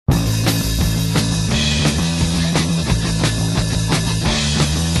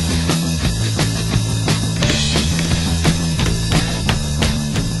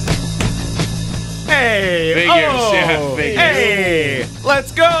Hey! Figures. Hey!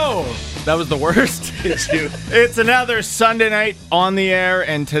 Let's go! That was the worst. It's another Sunday night on the air,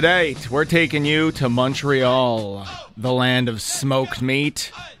 and today we're taking you to Montreal, the land of smoked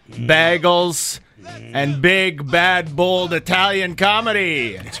meat, bagels, and big, bad, bold Italian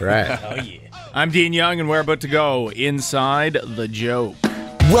comedy. That's right. Oh, yeah. I'm Dean Young, and we're about to go inside the joke.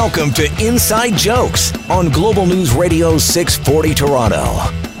 Welcome to Inside Jokes on Global News Radio 640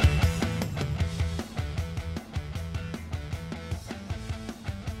 Toronto.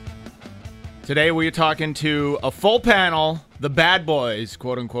 Today we are talking to a full panel, the bad boys,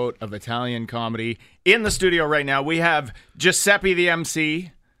 quote unquote, of Italian comedy. In the studio right now, we have Giuseppe the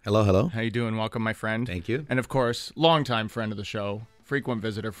MC. Hello, hello. How you doing? Welcome, my friend. Thank you. And of course, longtime friend of the show, frequent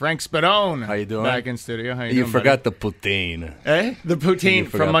visitor, Frank Spadone. How you doing? Back in studio. How you You doing, forgot the poutine. buddy? The poutine You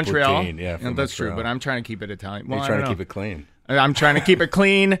forgot from Montreal. poutine, yeah, from That's true, Montreal. but I'm trying to keep it Italian. Well, You're I trying don't to know. keep it clean. I'm trying to keep it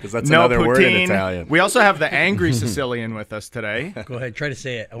clean. 'Cause that's no another poutine. word in Italian. We also have the angry Sicilian with us today, Go ahead, try to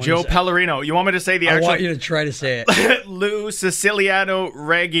say it. Joe Pellerino. You want me to say the I actual? want you to try to say it. Lou Siciliano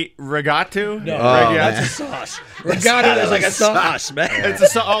Regato? No, Regato. that's a sauce. Regatta is like a sauce, man. It's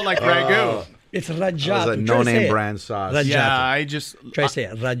like ragu. It's That was raggiato. a no-name brand sauce. Raggiato. Yeah, I just Try to say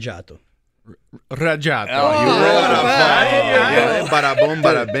it. Raggiato. Raggiato. Oh, you rolled up. Yeah, bada boom,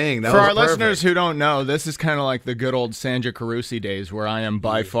 bada bing. That For was our perfect. listeners who don't know, this is kind of like the good old Sandra Carusi days where I am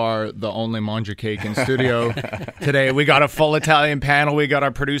by far the only Monja Cake in studio today. We got a full Italian panel. We got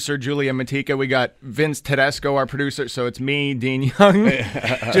our producer, Julia Matica. We got Vince Tedesco, our producer. So it's me, Dean Young,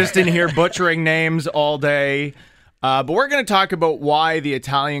 just in here butchering names all day. But we're going to talk about why the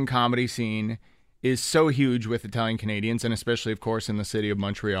Italian comedy scene is so huge with Italian Canadians, and especially, of course, in the city of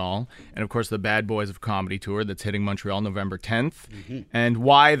Montreal. And, of course, the Bad Boys of Comedy Tour that's hitting Montreal November 10th. And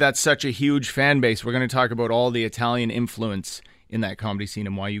why that's such a huge fan base. We're going to talk about all the Italian influence in that comedy scene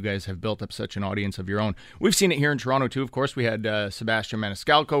and why you guys have built up such an audience of your own. We've seen it here in Toronto, too. Of course, we had Sebastian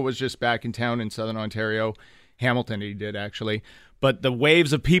Maniscalco was just back in town in Southern Ontario. Hamilton, he did, actually. But the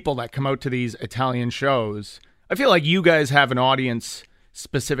waves of people that come out to these Italian shows, I feel like you guys have an audience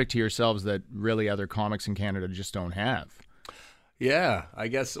specific to yourselves that really other comics in Canada just don't have. Yeah, I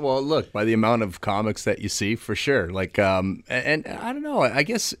guess. Well, look, by the amount of comics that you see, for sure. Like, and I don't know. I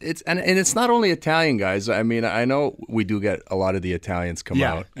guess it's and it's not only Italian guys. I mean, I know we do get a lot of the Italians come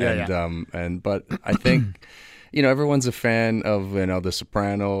out, but I think everyone's a fan of The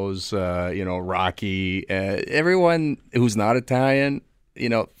Sopranos, Rocky. Everyone who's not Italian,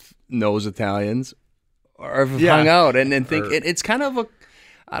 knows Italians or have hung out and think it's kind of a.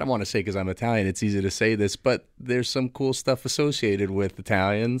 I don't want to say because I'm Italian, it's easy to say this, but there's some cool stuff associated with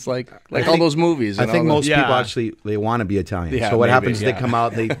Italians, like all those movies. I And think all most those, people actually, they want to be Italian. Yeah, so what maybe, happens is yeah. they come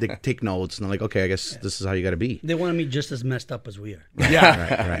out, they take notes, and they're like, okay, I guess this is how you got to be. They want to be just as messed up as we are.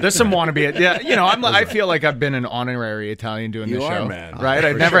 Yeah, Right. there's some wannabe. Yeah, I feel like I've been an honorary Italian doing this You are, show. man. Right?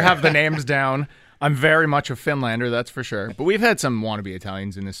 I never have the names down. I'm very much a Finlander, that's for sure. But we've had some wannabe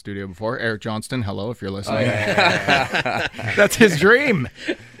Italians in this studio before. Eric Johnston, hello, if you're listening. That's his dream.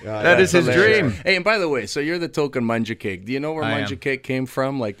 That is his dream. Hey, and by the way, so you're the token Munja Cake. Do you know where I am. Munja Cake came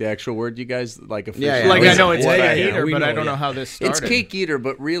from? Like the actual word, you guys like officially? Yeah. Like, I know it's Yeah, cake yeah, eater, we but know, I don't know yeah. how this started. It's cake eater,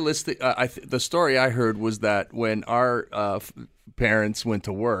 but realistic. The story I heard was that when our parents went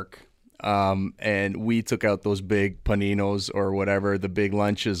to work, and we took out those big paninos or whatever, the big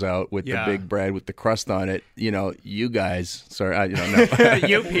lunches out with Yeah. the big bread with the crust on it. You guys, sorry, I don't know.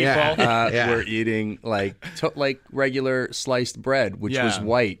 You people. Yeah. Were eating like regular sliced bread, which was Yeah.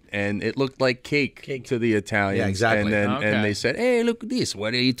 white, and it looked like cake to the Italians. Yeah, exactly. And then Okay. and they said, "Hey, look at this!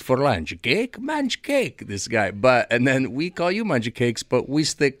 What do you eat for lunch? Cake, munch cake." This guy, and then we call you munch cakes, but we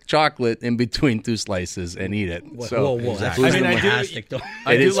stick chocolate in between two slices and eat it. So Whoa. That's I mean, I do- fantastic, though.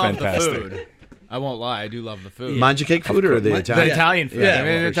 I It do is love fantastic. the food. I won't lie, I do love the food. Manja cake food or the The Italian? Italian food. Yeah, I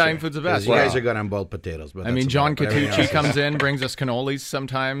mean, for Italian sure. food's the 'Cause best. You guys are good on boiled potatoes. But I mean, that's John about it. Everything Catucci else comes in, brings us cannolis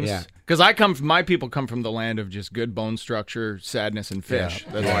sometimes. Yeah. Because my people come from the land of just good bone structure, sadness, and fish.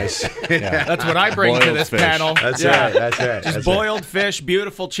 That's, that's what I bring to Boiled this fish. panel. That's Yeah. right. That's right. Just That's boiled fish,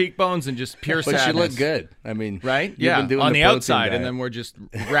 beautiful cheekbones, and just pure But sadness. you look good. I mean, Right? you've Yeah. been doing On the protein outside, diet. and then we're just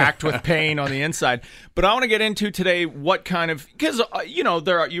racked with pain on the inside. But I want to get into today what kind of, because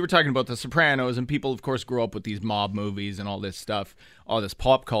you were talking about The Sopranos, and people, of course, grew up with these mob movies and all this stuff, all this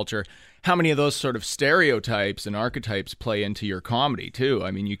pop culture. How many of those sort of stereotypes and archetypes play into your comedy too? I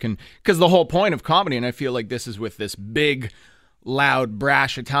mean, you can, because the whole point of comedy, and I feel like this is with this big, loud,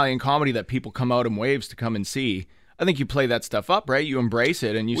 brash Italian comedy that people come out in waves to come and see. I think you play that stuff up, right? You embrace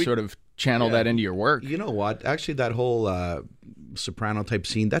it and you sort of channel that into your work. You know what? Actually, that whole soprano type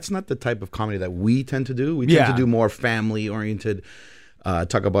scene, that's not the type of comedy that we tend to do. We tend to do more family oriented.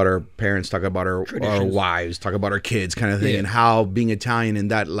 talk about our parents, talk about our wives, talk about our kids, kind of thing, and how being Italian in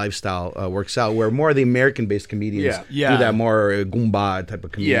that lifestyle works out. Where more of the American-based comedians do that more Goomba type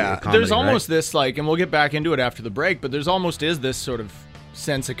of comedy. Yeah, comedy, there's almost right? this and we'll get back into it after the break, but there's almost is this sort of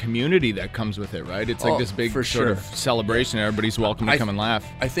sense of community that comes with it, right? It's like this big sort of celebration. Everybody's welcome to come and laugh.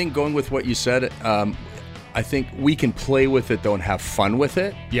 I think going with what you said, I think we can play with it though and have fun with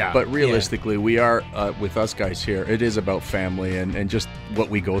it. Yeah. But realistically, we are with us guys here. It is about family and just what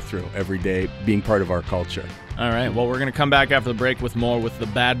we go through every day, being part of our culture. All right. Well, we're going to come back after the break with more with the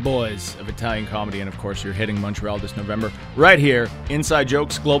bad boys of Italian comedy, and of course, you're hitting Montreal this November right here, Inside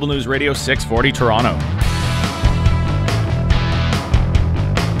Jokes, Global News Radio 640 Toronto.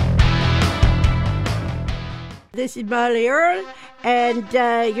 This is Molly Earl, and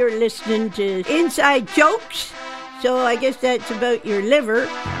you're listening to Inside Jokes. So I guess that's about your liver.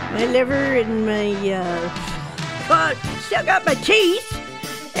 My liver and my... still got my teeth,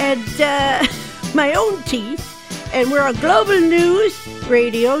 and my own teeth. And we're on Global News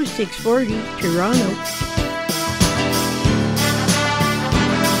Radio 640 Toronto.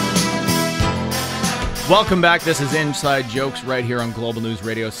 Welcome back. This is Inside Jokes right here on Global News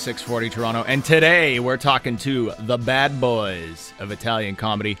Radio 640 Toronto. And today we're talking to the bad boys of Italian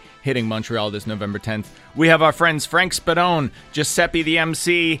comedy hitting Montreal this November 10th. We have our friends Frank Spadone, Giuseppe the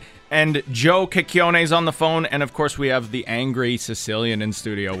MC, and Joe Cicchione's on the phone. And of course we have the angry Sicilian in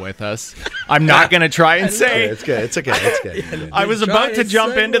studio with us. I'm not going to try and say... It's good. It's okay. It's good. I was about to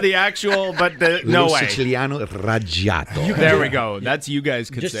jump into the actual, but no way. Siciliano raggiato. There we go. That's you guys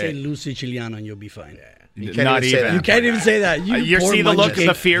could Just say. say Lu Siciliano and you'll be fine. Not even say even. that. You can't even say that. You poor see the look, Munchkin.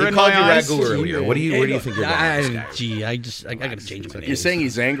 the fear He in called my you eyes. Ragu earlier. Where do you think you're going? Gee, I got to change my name. You're saying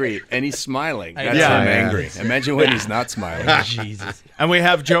he's angry and he's smiling. That's Yeah. him Yeah. angry. Imagine when he's not smiling. Jesus. And we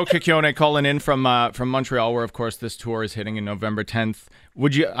have Joe Cicchione calling in from Montreal, where of course this tour is hitting in November 10th.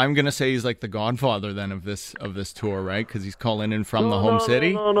 I'm gonna say he's like the godfather then of this tour, right? Because he's calling in from the home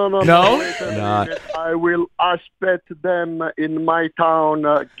city. No. No? Wait a minute. I will expect them in my town.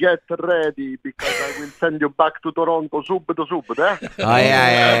 Get ready because I will send you back to Toronto. Subito. Oh,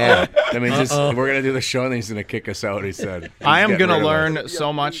 yeah. I mean, we're going to do the show and he's going to kick us out, he said. I am Getting gonna rid of us. learn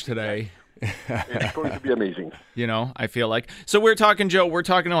so much today. It's going to be amazing. You know, I feel like. So we're talking, Joe. We're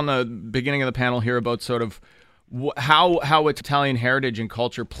talking on the beginning of the panel here about sort of how Italian heritage and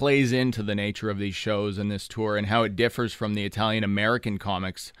culture plays into the nature of these shows and this tour, and how it differs from the Italian American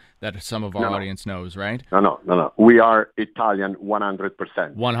comics that some of our audience knows, right? No. We are Italian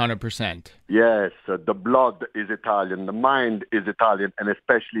 100%. 100%. Yes, the blood is Italian, the mind is Italian, and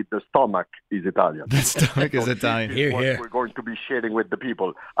especially the stomach is Italian. The stomach is Italian. This is what Here. we're going to be sharing with the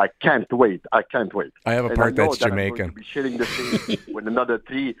people. I can't wait. I have a And part I know that's that Jamaican. I'm going to be sharing the same with another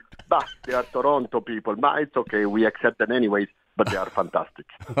three. But they are Toronto people. But it's okay. We accept them anyways. But they are fantastic.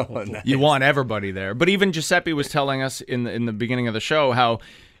 Oh, nice. You want everybody there. But even Giuseppe was telling us in the beginning of the show how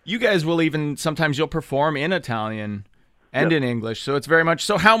you guys will even sometimes you'll perform in Italian and in English. So it's very much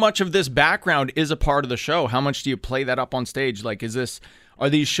so. How much of this background is a part of the show? How much do you play that up on stage? Like, are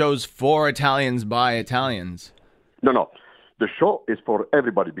these shows for Italians by Italians? No. The show is for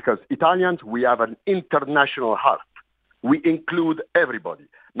everybody because Italians, we have an international heart. We include everybody.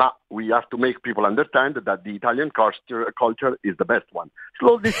 But we have to make people understand that the Italian culture is the best one.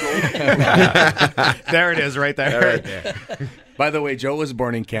 Slowly. There it is, right there. By the way, Joe was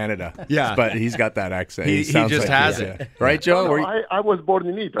born in Canada. Yeah. But he's got that accent. He sounds just like has he's- it. yeah. Right, Joe? No, Were you- I was born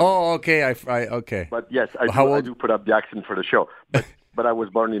in Italy. Oh, okay. Okay. But yes, I do put up the accent for the show. But I was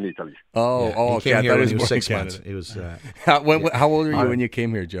born in Italy. Oh, He okay. came I here thought when he he was born in 6 months. Canada. He was. How old were you when you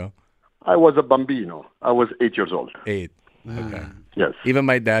came here, Joe? I was a bambino. I was 8 years old. 8. Okay. Yes. Even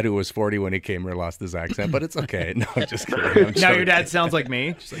my dad, who was 40 when he came here, lost his accent, but it's okay. No, I'm just kidding. I'm Now joking. your dad sounds like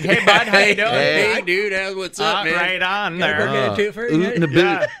me. Just like, hey, bud, how you doing? Hey, dude, what's up, man? Right on Go there. get a two for Oot in the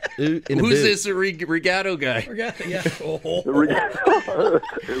Yeah. boot. Oot in the Who's boot. this Regato guy? Yeah. Oh.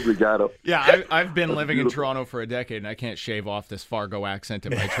 Obrigado. Yeah, I've been living in Toronto for a decade, and I can't shave off this Fargo accent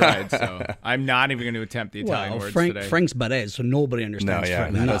if I tried. So I'm not even going to attempt the Italian Well, words Frank's today. Barese, so nobody understands No, yeah,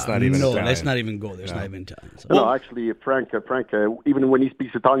 Frank. that's not even No, Italian. let's not even go. There's not even Italian. So. No, actually, Frank, even when he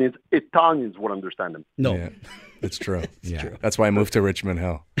speaks Italians will understand him. No. Yeah, it's true. That's why I moved to Richmond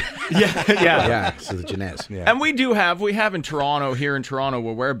Hill. Yeah. Yeah, so the Jeunesse. And we have in Toronto, here in Toronto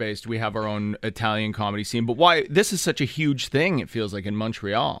where we're based, we have our own Italian comedy scene. But why this is such a huge thing, it feels like, in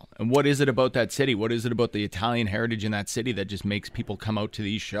Montreal. And what is it about that city? What is it about the Italian heritage in that city that just makes people come out to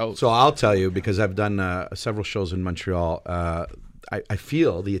these shows? So I'll tell you, because I've done several shows in Montreal, I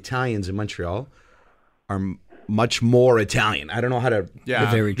feel the Italians in Montreal are much more Italian. I don't know how to. Yeah,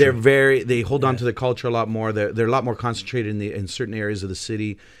 they hold on to the culture a lot more. They're a lot more concentrated in certain areas of the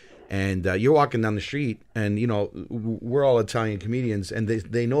city. And you're walking down the street, and we're all Italian comedians, and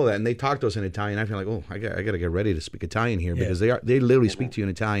they know that, and they talk to us in Italian. I feel like, I got to get ready to speak Italian here because they literally speak to you in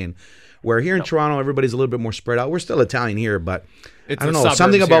Italian. Where here in Toronto, everybody's a little bit more spread out. We're still Italian here, but I don't know,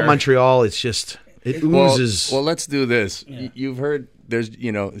 something about Montreal. It's just it oozes. Well, let's do this. You've heard. There's,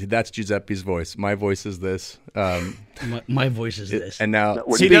 that's Giuseppe's voice. My voice is this. My voice is this. And now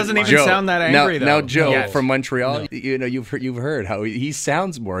he doesn't even sound that angry. Now Joe from Montreal, you've heard how he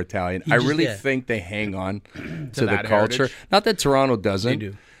sounds more Italian. I really think they hang on to the culture. Heritage. Not that Toronto doesn't. They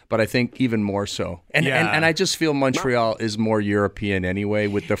do. But I think even more so. And I just feel Montreal is more European anyway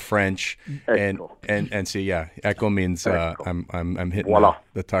with the French and see, echo means I'm hitting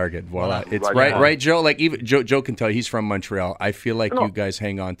the target. Voila. It's right, Joe. Like even Joe can tell you he's from Montreal. I feel like you guys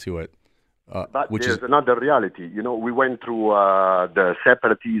hang on to it. But there's another reality. We went through the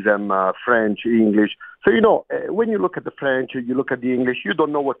separatism, French, English. So, when you look at the French, you look at the English, you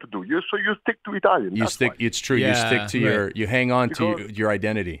don't know what to do. So you stick to Italian. It's true. You stick to you hang on to your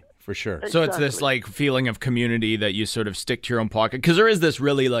identity. For sure. Exactly. So it's this like feeling of community that you sort of stick to your own pocket, because there is this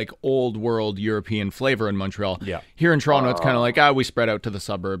really like old world European flavor in Montreal. Yeah. Here in Toronto, it's kind of like we spread out to the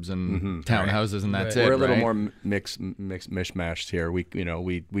suburbs and townhouses, and that's it. We're a little more mishmashed here. We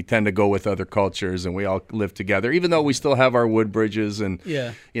we tend to go with other cultures, and we all live together, even though we still have our wood bridges and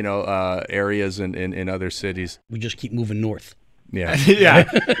areas in other cities. We just keep moving north. Yeah. Yeah.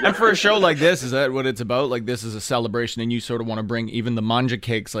 And for a show like this, is that what it's about? Like, this is a celebration, and you sort of want to bring even the manja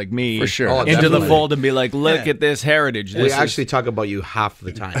cakes like me for sure. into the fold and be like, look at this heritage. We actually talk about you half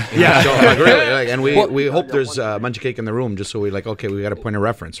the time. Yeah. So, really, and we hope there's manja cake in the room, just so we okay, we got a point of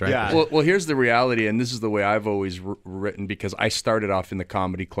reference, right? Yeah. Well, here's the reality, and this is the way I've always written, because I started off in the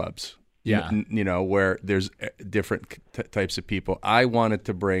comedy clubs. Yeah. Where there's different types of people. I wanted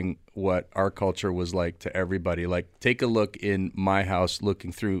to bring what our culture was like to everybody. Like, take a look in my house,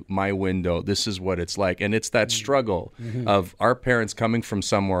 looking through my window. This is what it's like. And it's that struggle of our parents coming from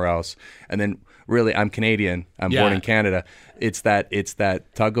somewhere else. And then really, I'm Canadian. I'm born in Canada. It's that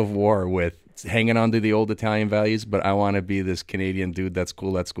tug of war with hanging on to the old Italian values, but I want to be this Canadian dude that's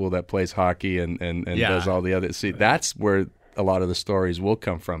cool at school, that plays hockey and does all the other. See, that's where a lot of the stories will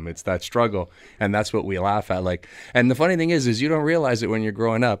come from. It's that struggle, and that's what we laugh at. Like, and the funny thing is you don't realize it when you're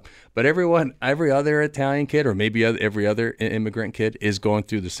growing up, but every other Italian kid, or maybe every other immigrant kid, is going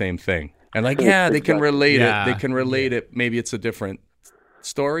through the same thing. And like, they can relate it. They can relate it. Maybe it's a different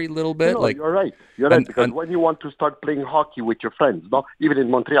story a little bit. No, you're right. You're right, because when you want to start playing hockey with your friends, even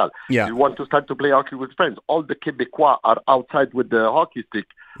in Montreal, you want to start to play hockey with friends. All the Quebecois are outside with the hockey stick.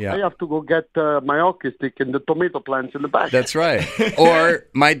 I have to go get my hockey stick in the tomato plants in the back. That's right. Or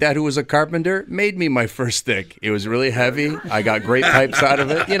my dad, who was a carpenter, made me my first stick. It was really heavy. I got great pipes out of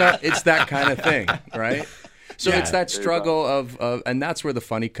it. It's that kind of thing, right? So it's that struggle of and that's where the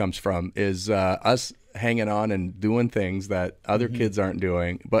funny comes from, is us hanging on and doing things that other kids aren't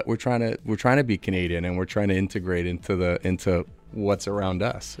doing, but we're trying to be Canadian, and we're trying to integrate into what's around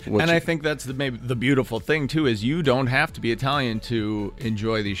us. And I think that's maybe the beautiful thing too, is you don't have to be Italian to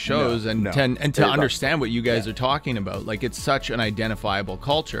enjoy these shows and to understand what you guys are talking about. Like, it's such an identifiable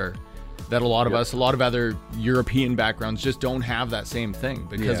culture that a lot of us, a lot of other European backgrounds just don't have that same thing,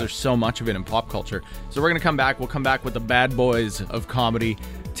 because there's so much of it in pop culture. So we're going to come back. We'll come back with the bad boys of comedy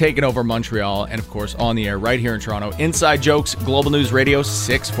taking over Montreal, and of course on the air right here in Toronto. Inside Jokes, Global News Radio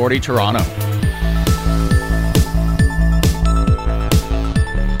 640 Toronto.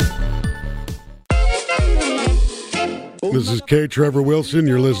 This is K. Trevor Wilson.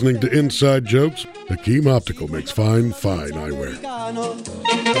 You're listening to Inside Jokes. Hakeem Optical makes fine eyewear.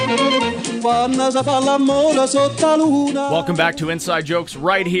 Welcome back to Inside Jokes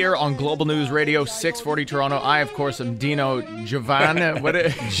right here on Global News Radio 640 Toronto. I, of course, am Dino Giovanni.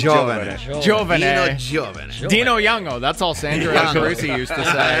 Giovane. Dino Youngo. That's all Sandra Carusi used to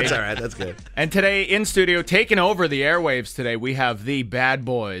say. That's all right. That's good. And today in studio, taking over the airwaves today, we have the bad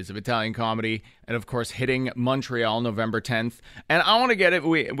boys of Italian comedy, and of course hitting Montreal November 10th. And I want to get it,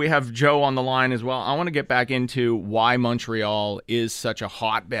 we have Joe on the line as well. I want to get back into why Montreal is such a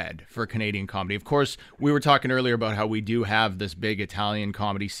hotbed for Canadian comedy. Of course, we were talking earlier about how we do have this big Italian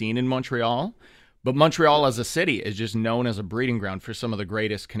comedy scene in Montreal, but Montreal as a city is just known as a breeding ground for some of the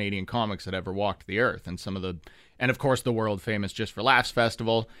greatest Canadian comics that ever walked the earth, and of course the world famous Just for Laughs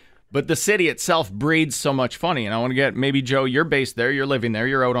Festival. But the city itself breeds so much funny, and I want to get, maybe Joe, you're based there, you're living there,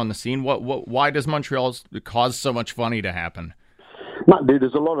 you're out on the scene. Why does Montreal cause so much funny to happen?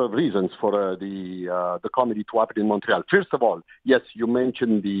 There's a lot of reasons for the comedy to happen in Montreal. First of all, yes, you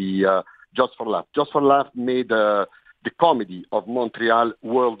mentioned the Just for Laugh. Just for Laugh made the comedy of Montreal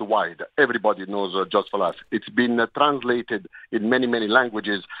worldwide. Everybody knows Just for Laugh. It's been translated in many, many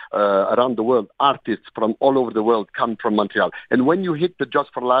languages around the world. Artists from all over the world come from Montreal. And when you hit the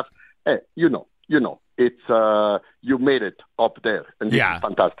Just for Laugh, you know, it's you made it up there, and this is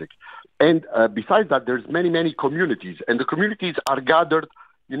fantastic. And besides that, there's many, many communities, and the communities are gathered,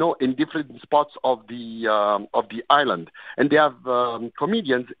 you know, in different spots of the island, and they have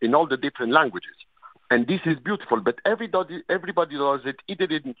comedians in all the different languages. And this is beautiful, but everybody does it either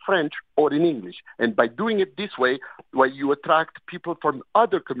in French or in English. And by doing it this way, where you attract people from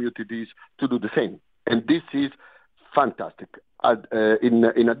other communities to do the same. And this is fantastic.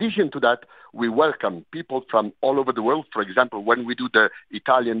 In addition to that, we welcome people from all over the world. For example, when we do the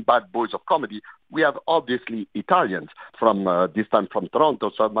Italian Bad Boys of Comedy, we have obviously Italians from this time from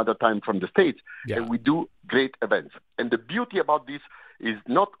Toronto, some other time from the States, and we do great events. And the beauty about this is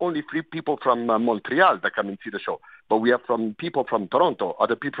not only free people from Montreal that come and see the show, but we have people from Toronto,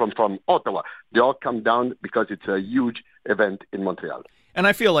 other people from Ottawa. They all come down because it's a huge event in Montreal. And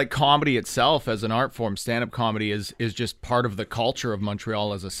I feel like comedy itself as an art form, stand-up comedy, is just part of the culture of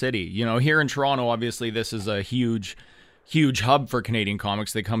Montreal as a city. You know, here in Toronto, obviously, this is a huge hub for Canadian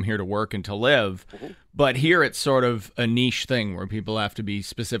comics. They come here to work and to live. Mm-hmm. But here it's sort of a niche thing where people have to be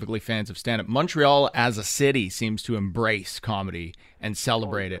specifically fans of stand-up. Montreal as a city seems to embrace comedy and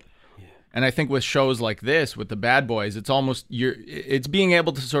celebrate it. Yeah. And I think with shows like this, with the Bad Boys, it's almost it's being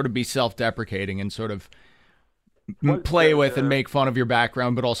able to sort of be self-deprecating and sort of play with and make fun of your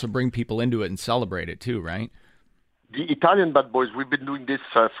background, but also bring people into it and celebrate it too, right? The Italian Bad Boys, we've been doing this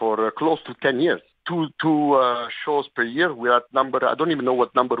for close to 10 years. Two shows per year. We're at number, I don't even know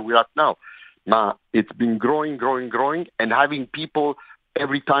what number we're at now. It's been growing, and having people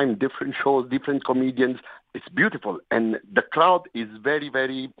every time, different shows, different comedians. It's beautiful. And the crowd is very,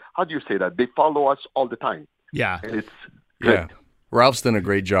 very, how do you say that? They follow us all the time. Yeah. And it's great. Yeah. Ralph's done a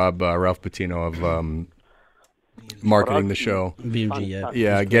great job, Ralph Patino, of marketing the show. VMG,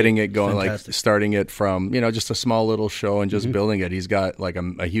 yeah, getting it going, fantastic. Like starting it from, just a small little show and just building it. He's got like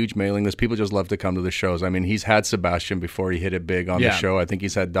a huge mailing list. People just love to come to the shows. I mean, he's had Sebastian before he hit it big on the show. I think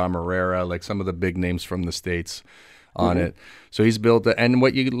he's had Dom Herrera, like some of the big names from the States on it. So he's built it. And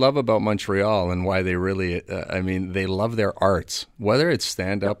what you love about Montreal and why they really, they love their arts, whether it's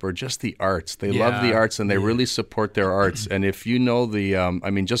stand-up or just the arts. They love the arts and they really support their arts. And if you know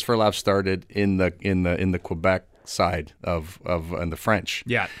the, Just for Laughs started in the Quebec side of and the French.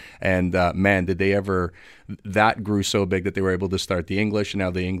 Yeah. And man, did they ever, that grew so big that they were able to start the English, and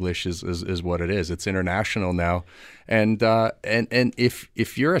now the English is what it is. It's international now. And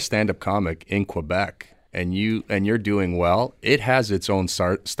if you're a stand-up comic in Quebec and you're doing well, it has its own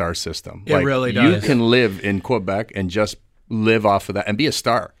star system. It really does. You can live in Quebec and just live off of that and be a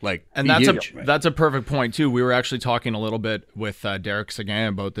star. And that's a perfect point too. We were actually talking a little bit with Derek Seguin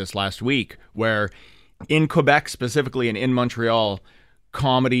about this last week, where in Quebec specifically and in Montreal,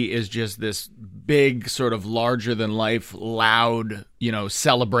 comedy is just this big sort of larger than life, loud,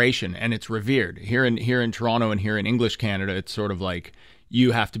 celebration, and it's revered. Here in Toronto and here in English Canada, it's sort of like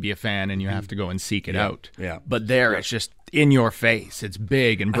you have to be a fan and you have to go and seek it out. Yeah. But there, it's just in your face. It's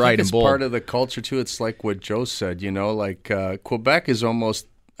big and bright and bold. It's part of the culture too. It's like what Joe said. Quebec is almost.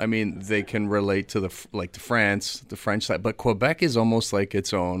 They can relate to the France, the French side, but Quebec is almost like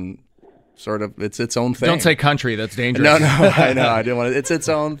its own. Sort of, it's its own thing. Don't say country; that's dangerous. No, I know. I didn't want to. It's its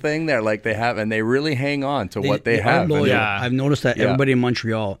own thing there. Like they have, and they really hang on to what they have. Loyal. I've noticed that everybody in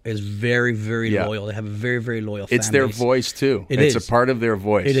Montreal is very, very loyal. They have a very, very loyal fan It's their base. voice too. It's a part of their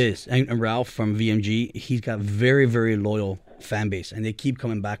voice. It is. And Ralph from VMG, he's got very, very loyal fan base, and they keep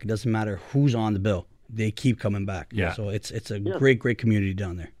coming back. It doesn't matter who's on the bill; they keep coming back. Yeah. So it's a great community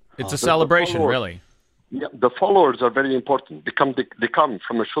down there. It's a celebration, really. Yeah, the followers are very important. They come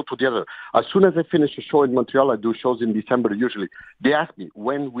from a show to the other. As soon as I finish a show in Montreal, I do shows in December usually. They ask me,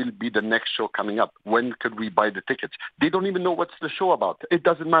 when will be the next show coming up? When could we buy the tickets? They don't even know what's the show about. It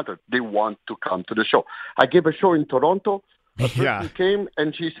doesn't matter. They want to come to the show. I gave a show in Toronto. A person came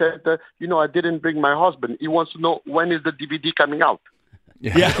and she said, I didn't bring my husband. He wants to know when is the DVD coming out.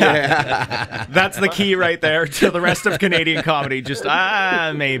 Yeah. That's the key right there to the rest of Canadian comedy. Just,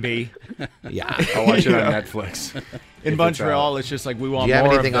 maybe. Yeah. I'll watch it on Netflix. In Montreal, it's just like, we want more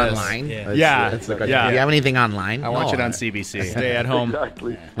of this. Do you have anything online? Do you have anything online? I watch it on CBC. Stay at home.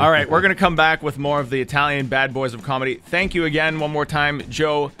 Exactly. All right, we're going to come back with more of the Italian Bad Boys of Comedy. Thank you again one more time,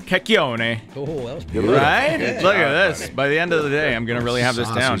 Joe Cecchione. Oh, that was beautiful. Right? Look at this. By the end of the day, I'm going to really have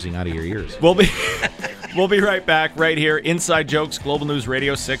this down. Oozing out of your ears. We'll be right back right here, Inside Jokes, Global News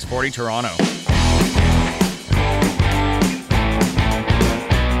Radio 640 Toronto.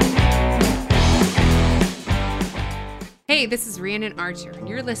 Hey, this is Rhiannon Archer, and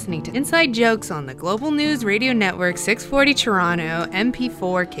you're listening to Inside Jokes on the Global News Radio Network, 640 Toronto,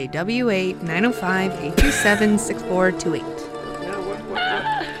 MP4 KW8 905 827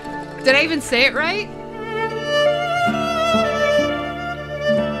 6428. Did I even say it right?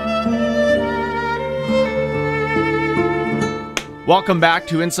 Welcome back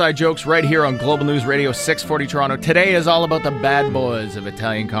to Inside Jokes right here on Global News Radio 640 Toronto. Today is all about the bad boys of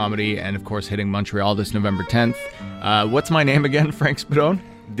Italian comedy and, of course, hitting Montreal this November 10th. What's my name again, Frank Spadone?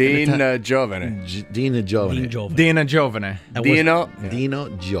 Dino Giovane. Dino Giovane. Dino Giovane. Dino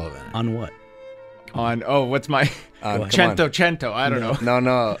Giovane. On what? On, what's my... Cento, I don't know.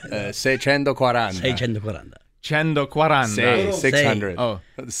 No, 640. 640. 140. 600. Oh.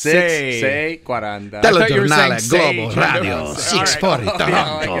 640. Telegiornale saying Globo say, Radio 640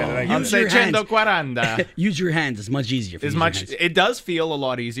 Toronto. I'm saying 140. Use your hands. It's much easier. It does feel a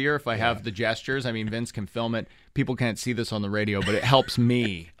lot easier if I have the gestures. I mean, Vince can film it. People can't see this on the radio, but it helps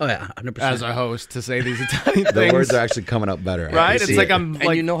me Oh yeah, 100%. as a host to say these Italian The things. words are actually coming up better. I Right? can It's see like it. I'm And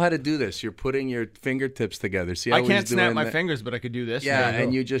like you know how to do this. You're putting your fingertips together. See how I can't he's snap doing my that? fingers, but I could do this. Yeah, There you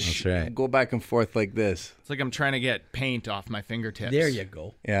and go. you just That's right. go back and forth like this. It's like I'm trying to get paint off my fingertips. There you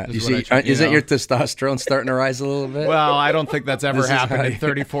go. Yeah, This you is what I see, try- you isn't know. your testosterone starting to rise a little bit? Well, I don't think that's ever This is happened how in you-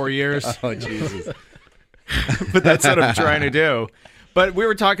 34 years, Oh, Jesus. but that's what I'm trying to do. But we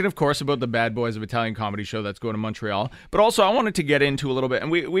were talking, of course, about the Bad Boys of Italian Comedy show that's going to Montreal. But also, I wanted to get into a little bit, and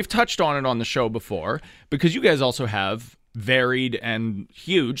we've touched on it on the show before, because you guys also have varied and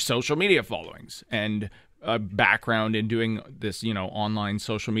huge social media followings and a background in doing this, online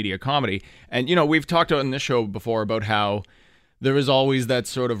social media comedy. And, we've talked on this show before about how there was always that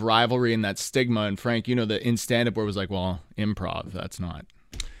sort of rivalry and that stigma. And Frank, that in stand-up where it was like, well, improv, that's not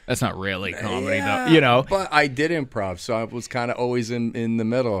really comedy, though, But I did improv, so I was kind of always in the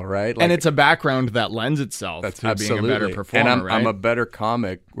middle, right? and it's a background that lends itself to absolutely being a better performer, and right? I'm a better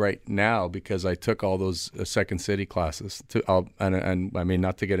comic right now because I took all those Second City classes. And I mean,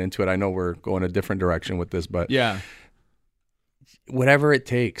 not to get into it, I know we're going a different direction with this, but yeah. whatever it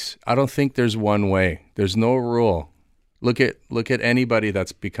takes. I don't think there's one way. There's no rule. Look at anybody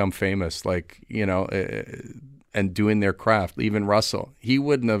that's become famous, and doing their craft. Even Russell,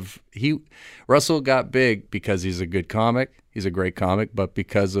 Russell got big because he's a good comic. He's a great comic, but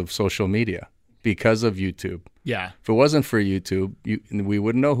because of social media, because of YouTube. Yeah. If it wasn't for YouTube, we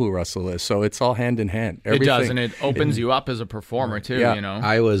wouldn't know who Russell is. So it's all hand in hand. It does, and it opens you up as a performer too, Yeah.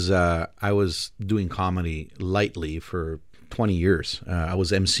 I was doing comedy lightly for 20 years. I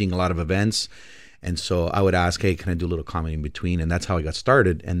was emceeing a lot of events. And so I would ask, hey, can I do a little comedy in between? And that's how I got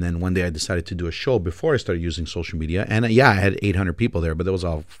started. And then one day I decided to do a show before I started using social media. And I had 800 people there, but it was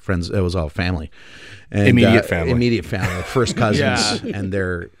all friends. It was all family. And, Immediate family. Immediate family. First cousins and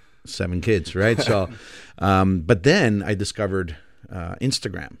their 7 kids, right? So, but then I discovered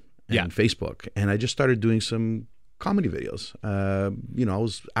Instagram and Facebook. And I just started doing some comedy videos. I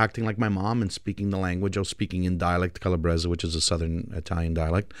was acting like my mom and speaking the language. I was speaking in dialect Calabrese, which is a southern Italian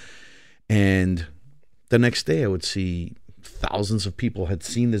dialect. And the next day I would see thousands of people had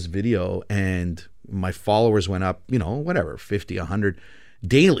seen this video and my followers went up, 50, 100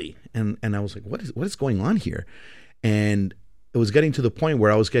 daily. And I was like, what is going on here? And it was getting to the point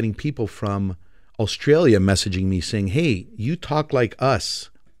where I was getting people from Australia messaging me saying, hey, you talk like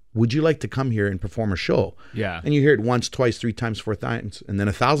us. Would you like to come here and perform a show? Yeah. And you hear it once, twice, 3 times, 4 times, and then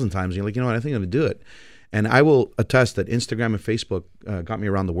 1,000 times. And you're like, you know what? I think I'm going to do it. And I will attest that Instagram and Facebook got me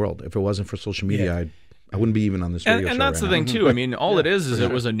around the world. If it wasn't for social media, I wouldn't be even on this radio show. And that's right the now. thing, too. I mean, all it is it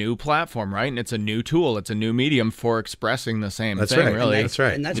was a new platform, right? And it's a new tool. It's a new medium for expressing the same That's thing, right. really. That's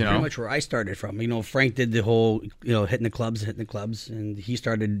right. And that's pretty much where I started from. Frank did the whole, hitting the clubs, and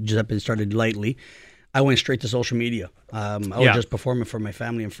Giuseppe started lightly. I went straight to social media. I was just performing for my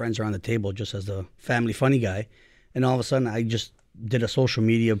family and friends around the table, just as the family funny guy. And all of a sudden, I just did a social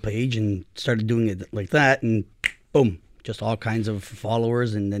media page and started doing it like that, and boom, just all kinds of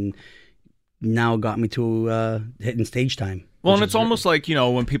followers, and then now got me to hitting stage time. Well, and it's almost like,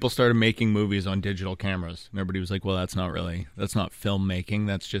 when people started making movies on digital cameras, and everybody was like, well, that's not filmmaking.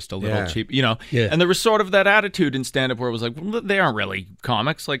 That's just a little cheap, Yeah. And there was sort of that attitude in stand-up where it was like, well, they aren't really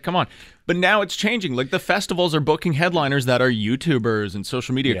comics. Like, come on. But now it's changing. Like, the festivals are booking headliners that are YouTubers and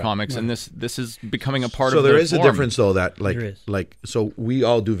social media comics, and this is becoming a part of So there their is a form. difference, though, that There is. so we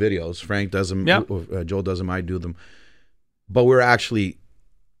all do videos. Frank does them. Yeah. Joel does them. I do them. But we're actually...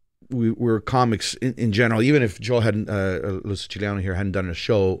 We're comics in general. Even if Joel hadn't, Lo Siciliano here hadn't done a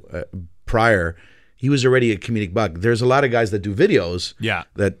show prior, he was already a comedic bug. There's a lot of guys that do videos. Yeah.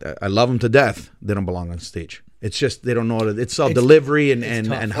 That I love them to death. They don't belong on stage. It's just they don't know it's all delivery and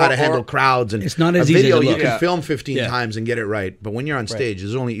how to handle crowds. And it's not as a video easy to you look. can film 15 times and get it right, but when you're on stage,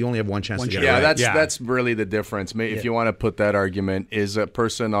 you only have one chance to get it right. That's really the difference. If you want to put that argument, is a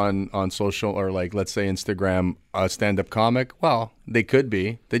person on social or like let's say Instagram a stand-up comic? Well, they could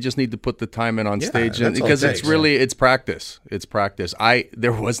be. They just need to put the time in on stage because it's practice. It's practice.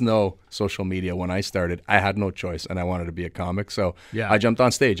 There was no social media when I started. I had no choice, and I wanted to be a comic, so I jumped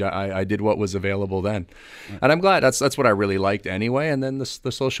on stage. I did what was available then, and I'm glad. That's what I really liked anyway. And then the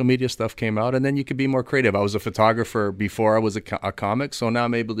social media stuff came out, and then you could be more creative. I was a photographer before I was a comic, so now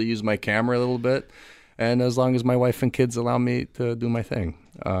I'm able to use my camera a little bit, and as long as my wife and kids allow me to do my thing.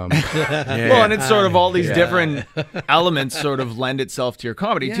 Well, and it's sort of all these different elements sort of lend itself to your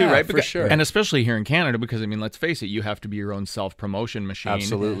comedy too, right? For sure. And especially here in Canada, because I mean, let's face it, you have to be your own self-promotion machine.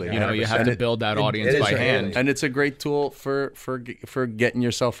 Absolutely. You have to build that audience by hand. And it's a great tool for getting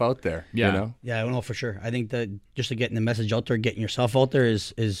yourself out there. Yeah. You know? Yeah, no, for sure. I think that just to getting the message out there, getting yourself out there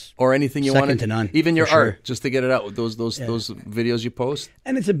is or anything you want to none. Even your art, just to get it out. Those videos you post.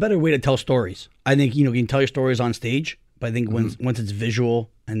 And it's a better way to tell stories. I think you can tell your stories on stage. But I think once it's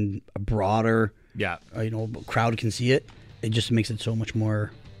visual and a broader, crowd can see it, it just makes it so much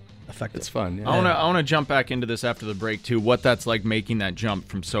more effective. It's fun. Yeah. I want to jump back into this after the break too. What that's like making that jump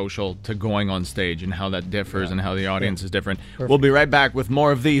from social to going on stage and how that differs and how the audience is different. Perfect. We'll be right back with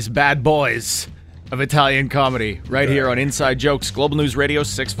more of these bad boys of Italian comedy right here on Inside Jokes, Global News Radio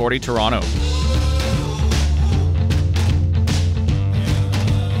 640 Toronto.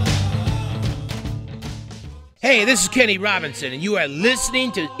 Hey, this is Kenny Robinson, and you are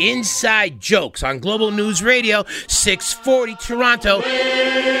listening to Inside Jokes on Global News Radio 640 Toronto.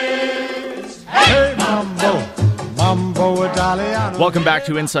 Hey, Mambo Italiano. Welcome back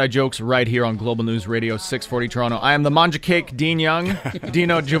to Inside Jokes right here on Global News Radio 640 Toronto. I am the Manja Cake, Dean Young,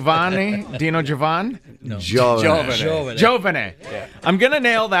 Dino Giovanni. No. Giovane. Yeah. I'm going to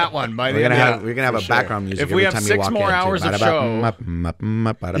nail that one by the end. We're going to have a background music if we have 6 more hours of show.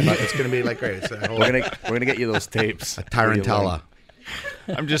 It's going to be like great. We're going to get you those tapes. A Tarantella.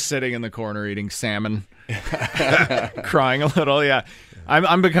 I'm just sitting in the corner eating salmon, crying a little. Yeah.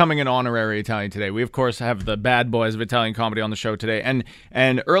 I'm becoming an honorary Italian today. We, of course, have the bad boys of Italian comedy on the show today.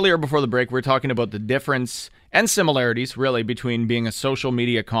 And earlier before the break, we were talking about the difference and similarities, really, between being a social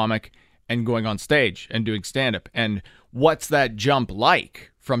media comic and going on stage and doing stand-up. And what's that jump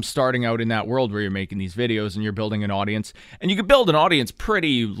like from starting out in that world where you're making these videos and you're building an audience? And you can build an audience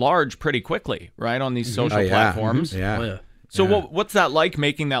pretty large pretty quickly, right, on these social platforms. Yeah. So what's that like,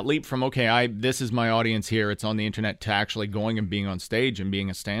 making that leap from, this is my audience here, it's on the internet, to actually going and being on stage and being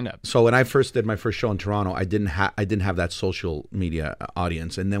a stand-up? So when I first did my first show in Toronto, I didn't have that social media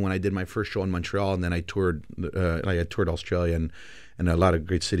audience. And then when I did my first show in Montreal, and then I toured Australia and a lot of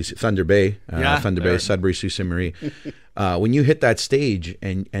great cities, Thunder Bay, Sudbury, Sault Ste. Marie. When you hit that stage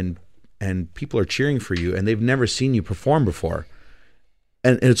and people are cheering for you and they've never seen you perform before,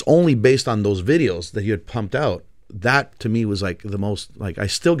 and it's only based on those videos that you had pumped out, that to me was like the most, like, I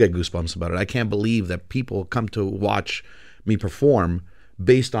still get goosebumps about it. I can't believe that people come to watch me perform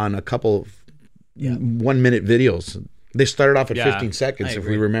based on a couple 1-minute videos. They started off at 15 seconds, if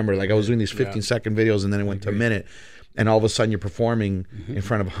we remember. Like, I was doing these 15-second videos, and then it went to a minute. And all of a sudden you're performing in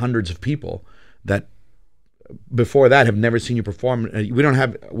front of hundreds of people that before that have never seen you perform. We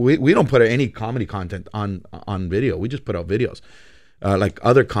don't put any comedy content on video. We just put out videos. Like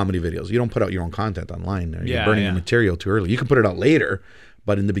other comedy videos. You don't put out your own content online. You're burning your material too early. You can put it out later,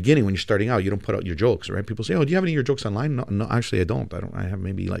 but in the beginning when you're starting out, you don't put out your jokes, right? People say, "Oh, do you have any of your jokes online?" No, actually I don't. I have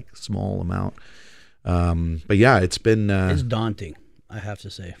maybe like a small amount. But yeah, it's been it's daunting, I have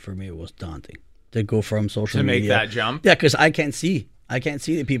to say. For me, it was daunting to go from social media to make that jump. Yeah, because I can't see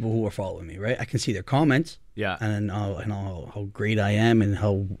the people who are following me, right? I can see their comments. Yeah. And how great I am, and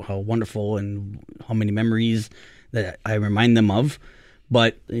how wonderful, and how many memories that I remind them of.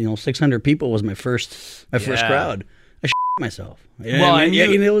 But 600 people was my first crowd. I myself. Well, and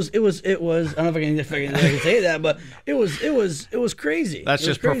it was. I don't know if I can say that, but it was crazy. That's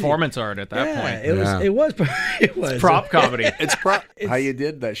just crazy. Performance art at that point. It was. It's prop comedy. It's how you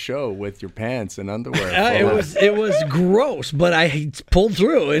did that show with your pants and underwear. It was gross, but I pulled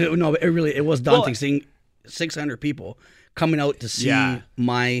through. It was daunting seeing 600 people coming out to see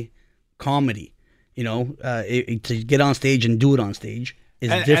my comedy. To get on stage and do it on stage.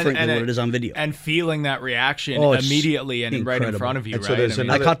 is different than what it is on video. And feeling that reaction it's immediately and right in front of you, And right? so there's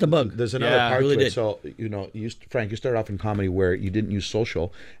I caught the bug. There's another part to it. So, Frank, you started off in comedy where you didn't use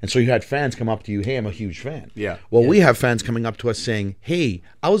social. And so you had fans come up to you, hey, I'm a huge fan. Yeah. Well, we have fans coming up to us saying, hey,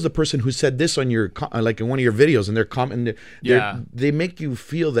 I was the person who said this on your, like in one of your videos, and they're commenting. They make you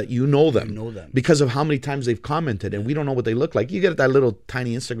feel that you know them. Because of how many times they've commented, and we don't know what they look like. You get that little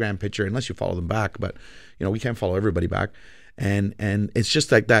tiny Instagram picture, unless you follow them back, but, we can't follow everybody back. And it's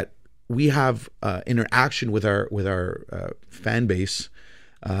just like that. We have interaction with our fan base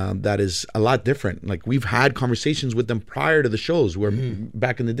that is a lot different. Like we've had conversations with them prior to the shows, where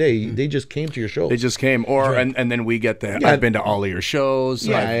back in the day they just came to your shows. They just came, and then we get the. I've been to all of your shows.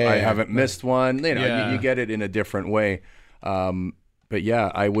 I haven't missed one. You get it in a different way. But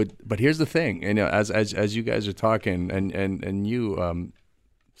yeah, I would. But here's the thing, as you guys are talking, and you,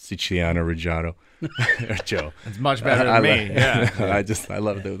 Siciliano Reggiano. Joe. It's much better than me. Yeah. I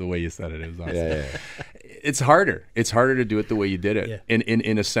love the way you said it. It was awesome. Yeah. It's harder. It's harder to do it the way you did it. Yeah.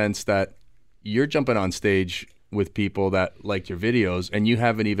 In a sense that you're jumping on stage with people that like your videos, and you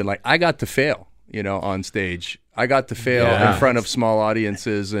haven't even I got to fail, on stage. I got to fail in front of small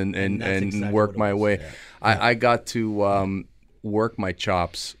audiences and exactly work my way. Yeah. I got to work my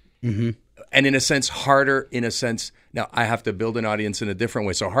chops. Mm-hmm. And in a sense, harder now I have to build an audience in a different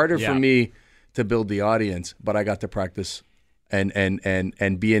way. So harder for me to build the audience, but I got to practice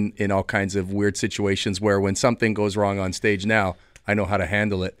and be in all kinds of weird situations where when something goes wrong on stage now, I know how to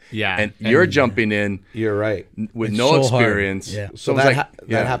handle it. Yeah. And you're jumping in. You're right. With it's no experience. Yeah. So that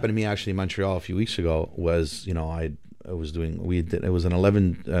happened to me actually in Montreal a few weeks ago. Was, I was doing, it was an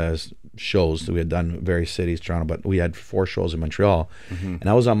 11 shows that we had done in various cities, Toronto, but we had 4 shows in Montreal. Mm-hmm. And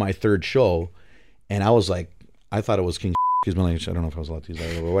I was on my 3rd show, and I was like, I thought it was King. Excuse my language. I don't know if I was allowed to use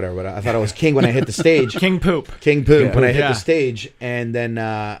that or whatever, but I thought I was king when I hit the stage. King poop when I hit the stage. And then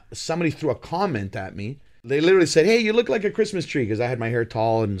somebody threw a comment at me. They literally said, hey, you look like a Christmas tree, because I had my hair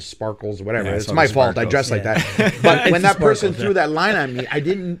tall and sparkles or whatever. It's my fault. I dressed like that. But when that person threw that line at me,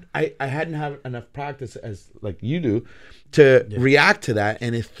 I hadn't had enough practice as like you do to react to that,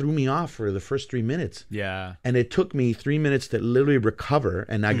 and it threw me off for the first 3 minutes. Yeah. And it took me 3 minutes to literally recover,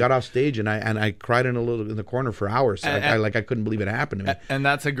 and I got off stage and I cried in the corner for hours. I couldn't believe it happened to me. And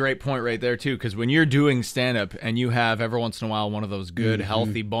that's a great point right there too, because when you're doing stand up and you have every once in a while one of those good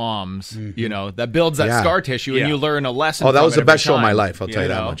healthy bombs, that builds that scar tissue, and you learn a lesson. Oh, that was the best show of my life. I'll tell you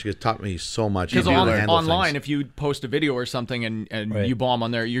that much. It taught me so much. Because online, if you post a video or something and you bomb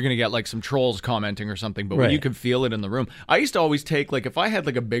on there, you're going to get some trolls commenting or something. But when you can feel it in the room, I used to always take if I had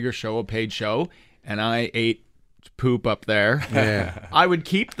a bigger show, a paid show, and I ate poop up there, I would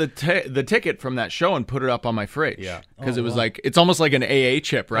keep the ticket from that show and put it up on my fridge. Yeah, because it was it's almost like an AA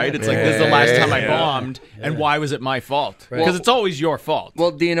chip, right? It's this is the last time I bombed, and why was it my fault? Because it's always your fault. Well,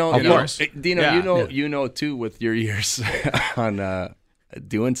 Dino, of course, Dino, you know too with your years on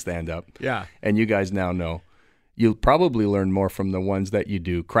doing stand up. Yeah, and you guys now know you'll probably learn more from the ones that you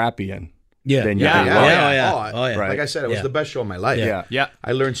do crappy in. Yeah. Than you do. Right. Like I said, it was the best show of my life. Yeah.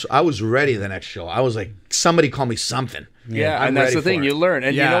 I learned. I was ready the next show. I was like, somebody call me something. Yeah, and that's the thing. You learn.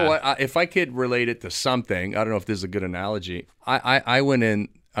 And you know what? If I could relate it to something, I don't know if this is a good analogy. I went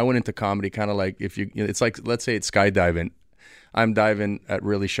into comedy kind of like it's like, let's say it's skydiving. I'm diving at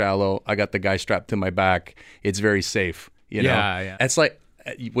really shallow. I got the guy strapped to my back. It's very safe. Yeah. It's like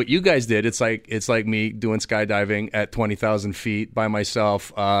what you guys did. It's like me doing skydiving at 20,000 feet by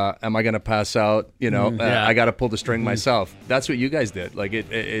myself. Am I going to pass out? I got to pull the string myself. That's what you guys did.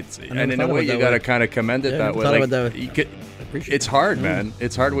 It's and in a way you got to kind of commend it that way. It's hard, man.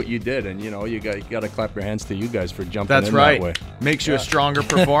 It's hard what you did, and you got to clap your hands to you guys for jumping in that way. Makes you a stronger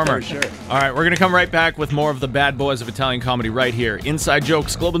performer. For sure. All right, we're going to come right back with more of the bad boys of Italian comedy right here. Inside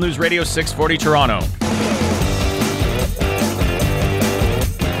Jokes, Global News Radio 640 Toronto.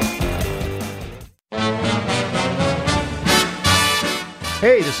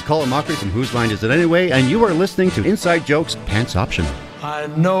 Hey, this is Colin Mockery from Whose Line Is It Anyway, and you are listening to Inside Jokes Pants Optional. I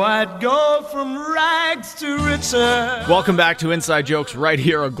know I'd go from rags to riches. Welcome back to Inside Jokes right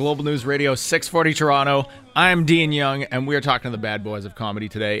here on Global News Radio 640 Toronto. I'm Dean Young, and we are talking to the bad boys of comedy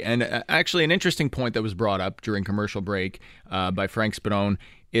today. And actually, an interesting point that was brought up during commercial break by Frank Spadone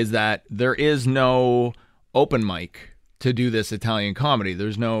is that there is no open mic to do this Italian comedy.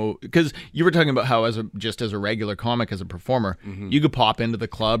 There's no, because you were talking about how as a regular comic, as a performer, you could pop into the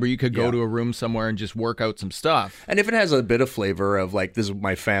club or you could go to a room somewhere and just work out some stuff. And if it has a bit of flavor of this is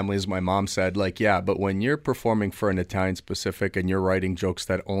my family, as my mom said, but when you're performing for an Italian specific and you're writing jokes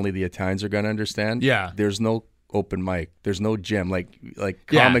that only the Italians are going to understand, there's no open mic. There's no gym. Like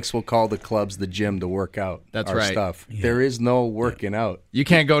comics will call the clubs the gym to work out. That's our right. stuff. Yeah. There is no working out. You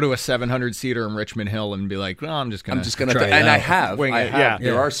can't go to a 700-seater in Richmond Hill and be like, well, I'm just gonna try it. And I have. Wing it. Yeah.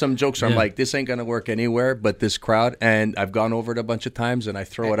 There are some jokes where I'm like, this ain't gonna work anywhere but this crowd, and I've gone over it a bunch of times and I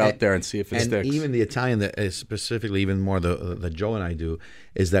throw it out there and see if it sticks. And even the Italian that is specifically, even more the Joe and I do,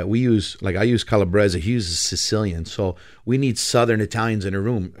 is that we use, like I use Calabrese, he uses Sicilian, so we need Southern Italians in a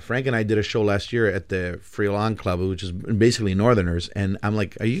room. Frank and I did a show last year at the Friulan Club, which is basically Northerners, and I'm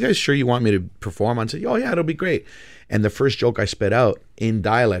like, are you guys sure you want me to perform? I said, oh yeah, it'll be great. And the first joke I spit out in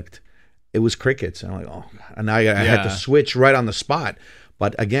dialect, it was crickets. And I'm like, oh, and I had to switch right on the spot.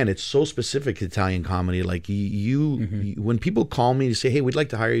 But again, it's so specific to Italian comedy. Like you, when people call me to say, hey, we'd like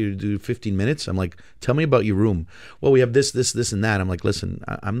to hire you to do 15 minutes, I'm like, tell me about your room. Well, we have this, and that. I'm like, listen,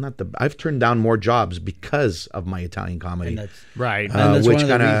 I've turned down more jobs because of my Italian comedy. And that's, right. And that's one of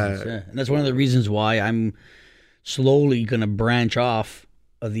the reasons. Yeah. And that's one of the reasons why I'm slowly going to branch off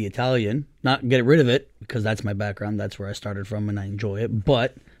of the Italian, not get rid of it, because that's my background. That's where I started from and I enjoy it.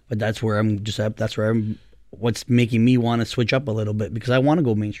 But that's where I'm what's making me want to switch up a little bit, because I want to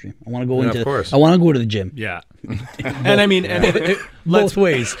go mainstream. I want to go I want to go to the gym. Yeah. And I mean, and both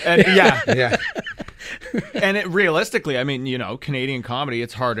ways. And, yeah. And realistically, I mean, Canadian comedy,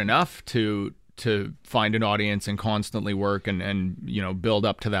 it's hard enough to find an audience and constantly work and build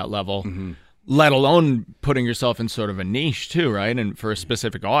up to that level, let alone putting yourself in sort of a niche too, right? And for a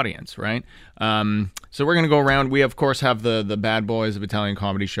specific audience, right? So we're going to go around. We, of course, have the Bad Boys of Italian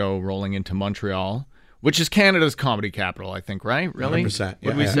Comedy show rolling into Montreal, which is Canada's comedy capital, I think, right? Really? 100%. What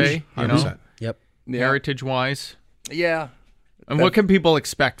did we say? 100%. Yep. Heritage-wise? Yeah. And what can people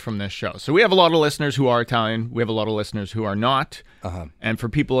expect from this show? So we have a lot of listeners who are Italian. We have a lot of listeners who are not. And for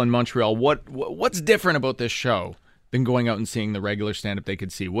people in Montreal, what's different about this show than going out and seeing the regular stand-up they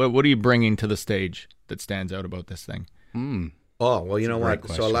could see? What are you bringing to the stage that stands out about this thing? Oh, well, you know what?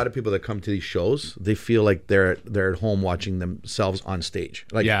 So a lot of people that come to these shows, they feel like they're at home watching themselves on stage.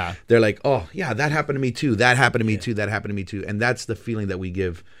 Like, they're like, oh, yeah, that happened to me too. That happened to me too. That happened to me too. And that's the feeling that we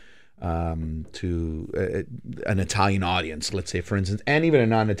give to an Italian audience, let's say, for instance, and even a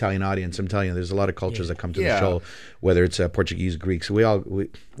non-Italian audience. I'm telling you, there's a lot of cultures that come to the show, whether it's Portuguese, Greek. So we all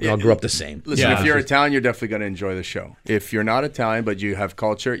grew up the same. Listen, if you're Italian, you're definitely going to enjoy the show. If you're not Italian but you have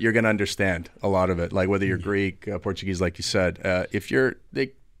culture, you're going to understand a lot of it. Like whether you're Greek, Portuguese, like you said. If you're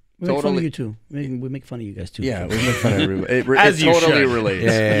we make fun of you too. We make fun of you guys too. Yeah, we make fun of everybody. It totally relates.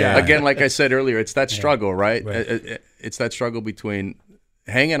 Yeah. Again, like I said earlier, it's that struggle, right? It's that struggle between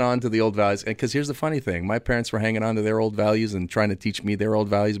hanging on to the old values. And because here's the funny thing, my parents were hanging on to their old values and trying to teach me their old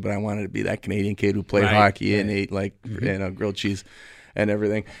values, but I wanted to be that Canadian kid who played hockey and ate grilled cheese and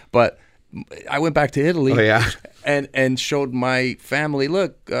everything. But I went back to Italy and showed my family,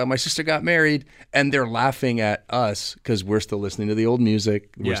 look, my sister got married, and they're laughing at us because we're still listening to the old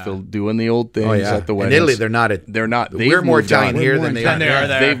music. We're still doing the old things at the weddings. In Italy, they're not. We're more Italian here than they are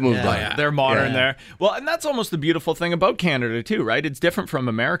there. They've moved on. They're modern there. Well, and that's almost the beautiful thing about Canada too, right? It's different from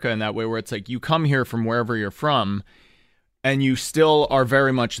America in that way, where it's like you come here from wherever you're from, and you still are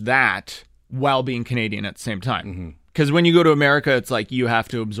very much that while being Canadian at the same time. Because when you go to America, it's like you have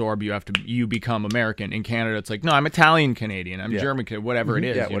to absorb, you become American. In Canada, it's like, no, I'm Italian Canadian, I'm German Canadian, whatever it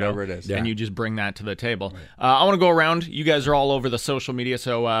is. Yeah, whatever it is. And you just bring that to the table. I want to go around. You guys are all over the social media,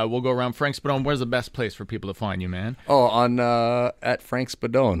 so we'll go around. Frank Spadone, where's the best place for people to find you, man? Oh, on at Frank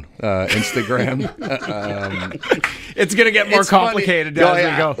Spadone, Instagram. It's going to get more complicated as we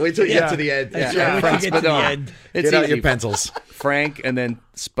go. Wait till you get to the end. Frank Spadone. Get out your pencils. Frank, and then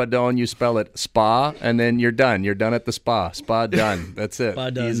Spadone, you spell it spa, and then you're done. You're done at the spa. Spa done. That's it.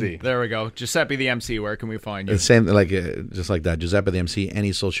 Spa done. Easy. There we go. Giuseppe the MC, where can we find you? The same, just like that. Giuseppe the MC,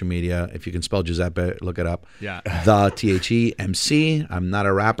 any social media. If you can spell Giuseppe, look it up. Yeah. The THE MC. I'm not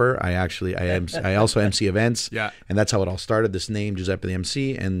a rapper. I also MC events. Yeah. And that's how it all started. This name, Giuseppe the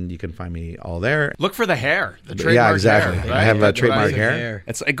MC, and you can find me all there. Look for the hair. The trademark exactly. hair. Right? I have a trademark hair.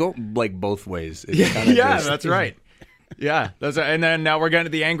 I go like both ways. That's right. Yeah, and then now we're going to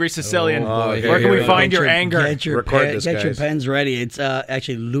the Angry Sicilian. Where can we find your anger? Get your pens ready. It's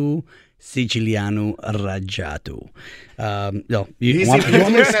actually Lou Siciliano Raggiato. No, you want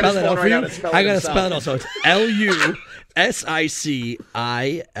me to spell it out for you? I got to spell it out. So it's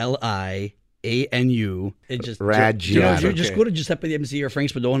LUSICILIANU. It just Raggiato. Just go to Giuseppe the MC or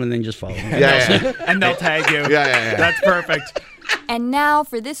Frank Spadone and then just follow. And they'll tag you. Yeah. That's perfect. And now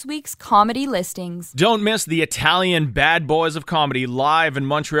for this week's comedy listings. Don't miss the Italian Bad Boys of Comedy live in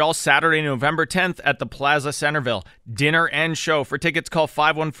Montreal Saturday, November 10th at the Plaza Centerville. dinner and show. For tickets, call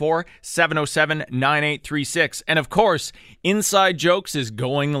 514-707-9836. And of course, Inside Jokes is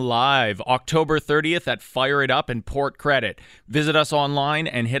going live October 30th at Fire It Up in Port Credit. Visit us online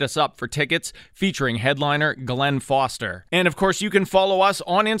and hit us up for tickets featuring headliner Glenn Foster. And of course, you can follow us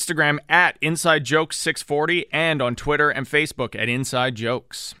on Instagram at Inside Jokes 640 and on Twitter and Facebook at Inside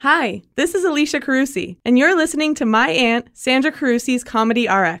Jokes. Hi, this is Alicia Carusi, and you're listening to my aunt, Sandra Carusi's Comedy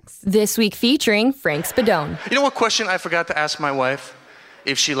RX. This week featuring Frank Spadone. You know what question I forgot to ask my wife?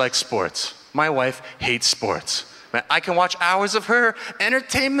 If she likes sports. My wife hates sports. Man, I can watch hours of her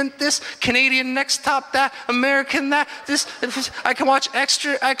entertainment, this, Canadian Next Top that, American that, this. I can watch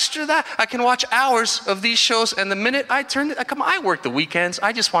extra that. I can watch hours of these shows, and the minute I turn it, I work the weekends.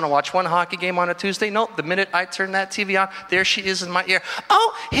 I just want to watch one hockey game on a Tuesday. No, the minute I turn that TV on, there she is in my ear.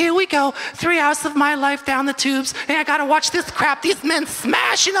 Oh, here we go. 3 hours of my life down the tubes. Hey, I got to watch this crap. These men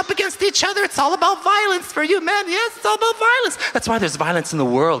smashing up against each other. It's all about violence for you men. Yes, it's all about violence. That's why there's violence in the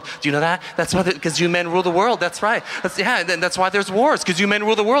world. Do you know that? That's why, because you men rule the world. That's right. That's why there's wars, because you men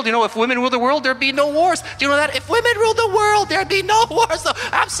rule the world. You know, if women rule the world, there'd be no wars. Do you know that? If women ruled the world, there'd be no wars. No,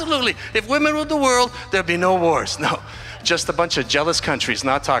 absolutely. If women ruled the world, there'd be no wars. No, just a bunch of jealous countries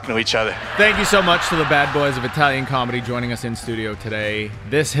not talking to each other. Thank you so much to the bad boys of Italian comedy joining us in studio today.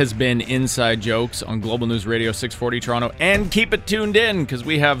 This has been Inside Jokes on Global News Radio 640 Toronto. And keep it tuned in, because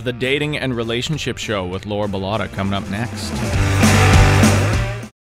we have the dating and relationship show with Laura Bilotta coming up next.